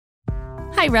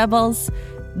Hi, Rebels.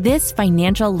 This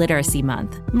Financial Literacy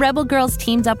Month, Rebel Girls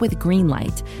teamed up with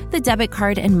Greenlight, the debit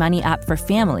card and money app for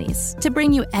families, to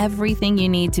bring you everything you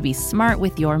need to be smart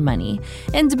with your money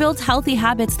and to build healthy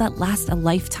habits that last a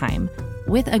lifetime.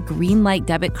 With a Greenlight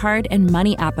debit card and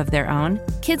money app of their own,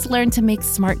 kids learn to make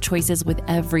smart choices with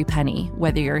every penny,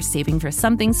 whether you're saving for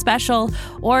something special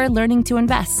or learning to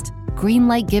invest.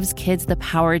 Greenlight gives kids the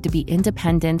power to be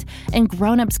independent, and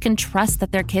grown-ups can trust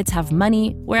that their kids have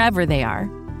money wherever they are.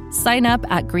 Sign up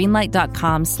at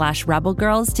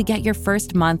greenlight.com/rebelgirls to get your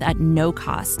first month at no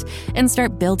cost and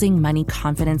start building money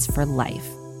confidence for life.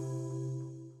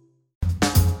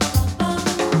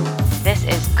 This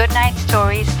is Goodnight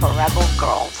Stories for Rebel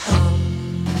Girls.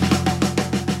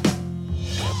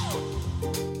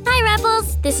 Hi,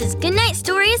 Rebels. This is Goodnight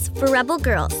Stories for Rebel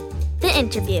Girls, the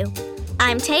interview.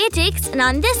 I'm Taya Dix, and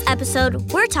on this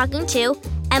episode, we're talking to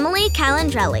Emily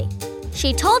Calandrelli.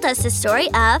 She told us the story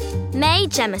of Mae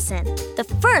Jemison, the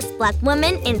first Black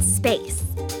woman in space.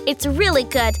 It's really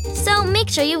good, so make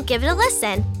sure you give it a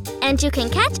listen. And you can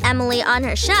catch Emily on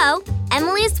her show,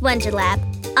 Emily's Wonder Lab,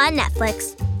 on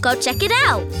Netflix. Go check it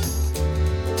out.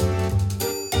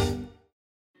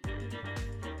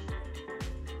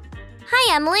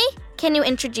 Hi, Emily. Can you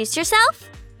introduce yourself?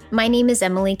 My name is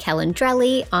Emily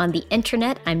Calandrelli. On the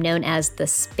internet, I'm known as the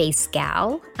Space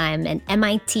Gal. I'm an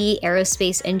MIT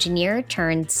aerospace engineer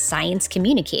turned science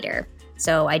communicator.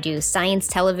 So I do science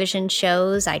television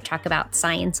shows. I talk about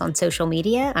science on social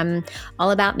media. I'm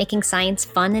all about making science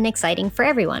fun and exciting for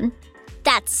everyone.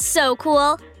 That's so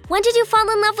cool. When did you fall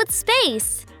in love with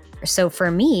space? So for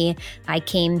me, I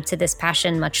came to this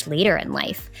passion much later in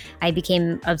life. I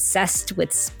became obsessed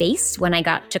with space when I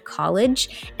got to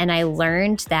college, and I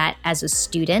learned that as a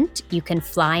student, you can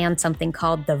fly on something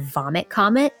called the Vomit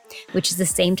Comet, which is the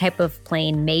same type of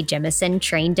plane Mae Jemison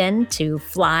trained in to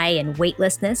fly in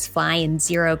weightlessness, fly in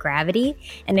zero gravity.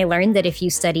 And I learned that if you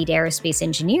studied aerospace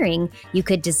engineering, you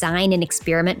could design an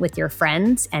experiment with your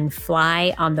friends and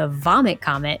fly on the Vomit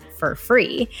Comet for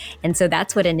free. And so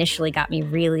that's what initially got me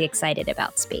really excited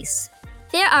about space.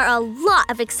 There are a lot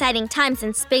of exciting times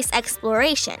in space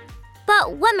exploration.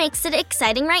 But what makes it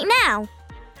exciting right now?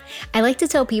 I like to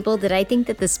tell people that I think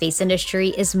that the space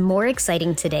industry is more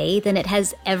exciting today than it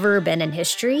has ever been in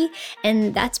history.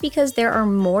 And that's because there are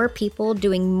more people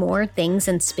doing more things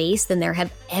in space than there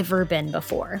have ever been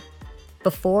before.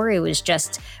 Before, it was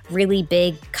just really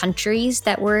big countries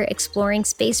that were exploring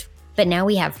space. But now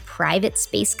we have private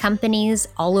space companies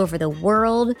all over the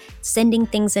world sending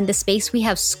things into space. We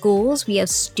have schools, we have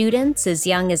students as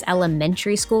young as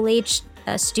elementary school age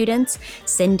students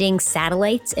sending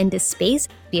satellites into space.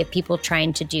 We have people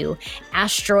trying to do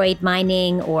asteroid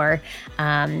mining or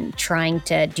trying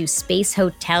to do space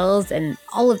hotels and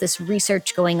all of this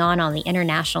research going on the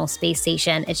International Space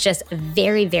Station. It's just a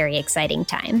very, very exciting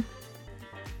time.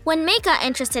 When Mae got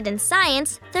interested in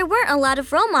science, there weren't a lot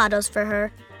of role models for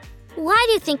her. Why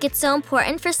do you think it's so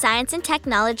important for science and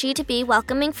technology to be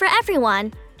welcoming for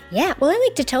everyone? Yeah, well, I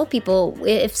like to tell people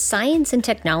if science and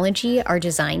technology are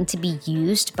designed to be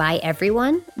used by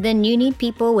everyone, then you need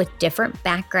people with different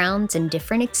backgrounds and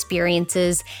different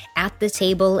experiences at the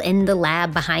table, in the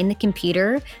lab, behind the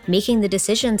computer, making the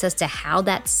decisions as to how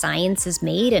that science is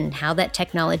made and how that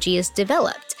technology is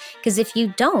developed. Because if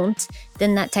you don't,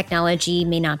 then that technology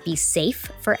may not be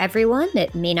safe for everyone.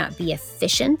 It may not be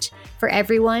efficient for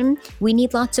everyone. We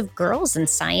need lots of girls in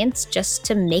science just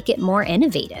to make it more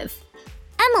innovative.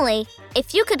 Emily,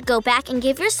 if you could go back and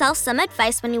give yourself some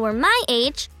advice when you were my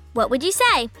age, what would you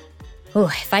say?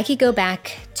 If I could go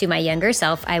back to my younger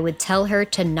self, I would tell her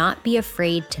to not be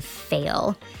afraid to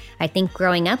fail. I think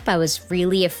growing up, I was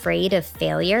really afraid of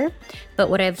failure. But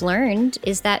what I've learned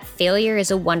is that failure is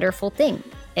a wonderful thing.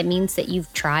 It means that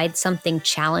you've tried something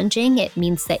challenging. It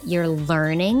means that you're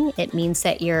learning. It means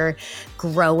that you're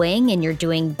growing and you're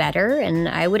doing better. And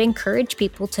I would encourage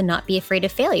people to not be afraid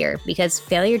of failure, because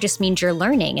failure just means you're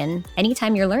learning. And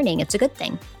anytime you're learning, it's a good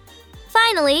thing.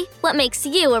 Finally, what makes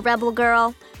you a rebel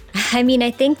girl? I mean,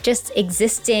 I think just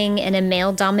existing in a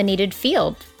male-dominated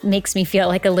field makes me feel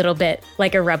like a little bit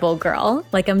like a rebel girl.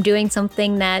 Like I'm doing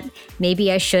something that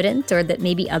maybe I shouldn't, or that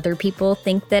maybe other people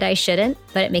think that I shouldn't,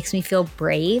 but it makes me feel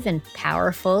brave and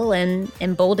powerful and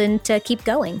emboldened to keep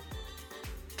going.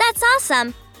 That's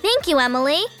awesome. Thank you,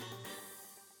 Emily.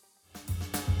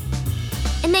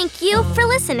 And thank you for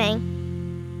listening.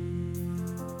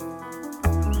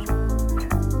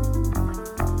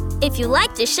 If you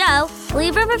liked the show,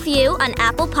 leave a review on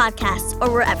Apple Podcasts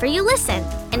or wherever you listen,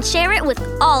 and share it with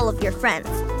all of your friends.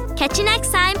 Catch you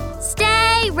next time.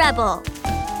 Stay rebel.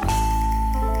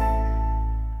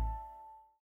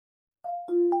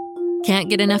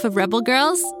 Can't get enough of Rebel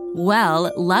Girls?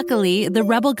 Well, luckily, the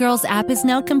Rebel Girls app is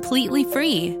now completely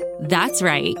free. That's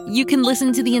right. You can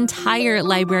listen to the entire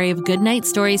library of goodnight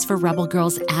stories for Rebel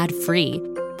Girls ad-free.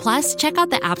 Plus, check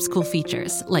out the app's cool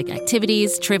features like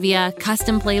activities, trivia,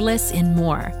 custom playlists, and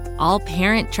more. All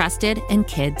parent-trusted and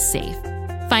kids-safe.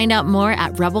 Find out more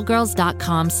at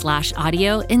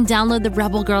rebelgirls.com/audio and download the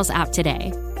Rebel Girls app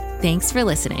today. Thanks for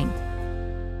listening.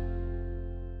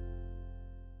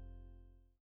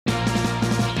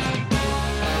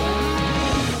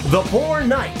 The Poor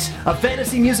Knight, a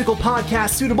fantasy musical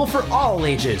podcast suitable for all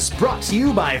ages, brought to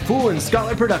you by Fool and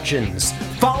Scholar Productions.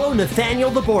 Follow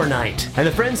Nathaniel the Boar Knight and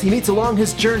the friends he meets along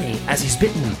his journey as he's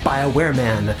bitten by a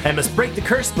wereman and must break the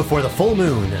curse before the full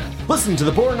moon. Listen to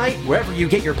The Boar Knight wherever you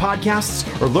get your podcasts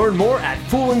or learn more at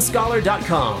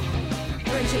foolandscholar.com.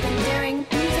 Friendship and daring,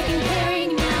 music and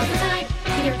caring, now's the night,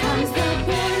 here comes the